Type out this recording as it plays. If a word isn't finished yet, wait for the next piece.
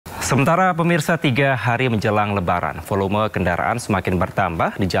Sementara pemirsa 3 hari menjelang Lebaran, volume kendaraan semakin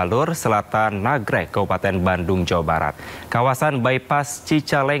bertambah di jalur selatan Nagreg, Kabupaten Bandung, Jawa Barat. Kawasan bypass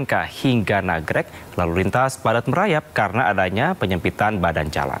Cicalengka hingga Nagreg lalu lintas padat merayap karena adanya penyempitan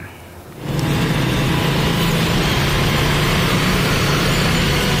badan jalan.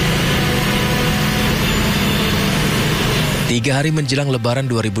 Tiga hari menjelang Lebaran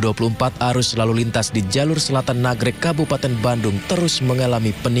 2024, arus lalu lintas di jalur selatan Nagreg, Kabupaten Bandung terus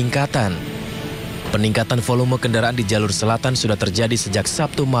mengalami peningkatan. Peningkatan volume kendaraan di jalur selatan sudah terjadi sejak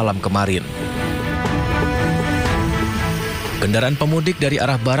Sabtu malam kemarin. Kendaraan pemudik dari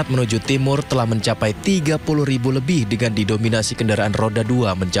arah barat menuju timur telah mencapai 30.000 lebih dengan didominasi kendaraan roda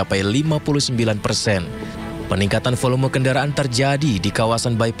 2 mencapai 59%. Peningkatan volume kendaraan terjadi di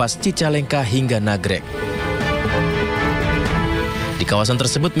kawasan bypass Cicalengka hingga Nagreg. Di kawasan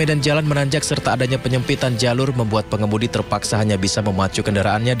tersebut, medan jalan menanjak serta adanya penyempitan jalur membuat pengemudi terpaksa hanya bisa memacu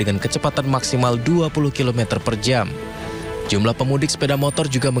kendaraannya dengan kecepatan maksimal 20 km per jam. Jumlah pemudik sepeda motor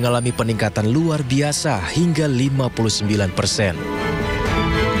juga mengalami peningkatan luar biasa hingga 59%.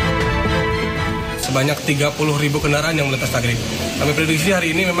 Sebanyak 30.000 kendaraan yang melintas Nagreg. Kami prediksi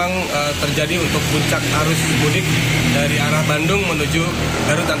hari ini memang terjadi untuk puncak arus mudik dari arah Bandung menuju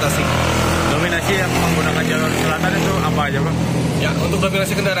Garut dan Tasik. Dominasi yang menggunakan jalur selatan itu apa aja, Bang? Ya, untuk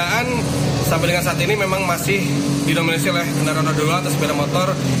dominasi kendaraan sampai dengan saat ini memang masih didominasi oleh kendaraan roda 2 atau sepeda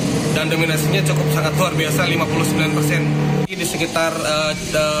motor dan dominasinya cukup sangat luar biasa 59%. Di sekitar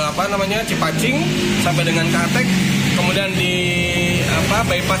Cipacing sampai dengan Katek, kemudian di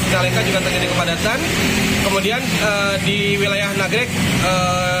bypass Cicalengka juga terjadi kepadatan. Kemudian di wilayah Nagreg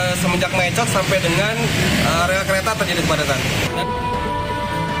semenjak Mecot sampai dengan rel kereta terjadi kepadatan.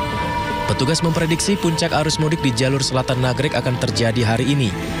 Petugas memprediksi puncak arus mudik di jalur selatan Nagreg akan terjadi hari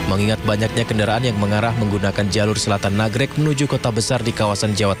ini, mengingat banyaknya kendaraan yang mengarah menggunakan jalur selatan Nagreg menuju kota besar di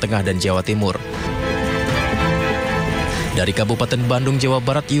kawasan Jawa Tengah dan Jawa Timur. Dari Kabupaten Bandung, Jawa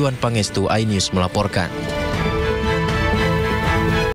Barat, Yuan Pangestu, SINDOnews melaporkan.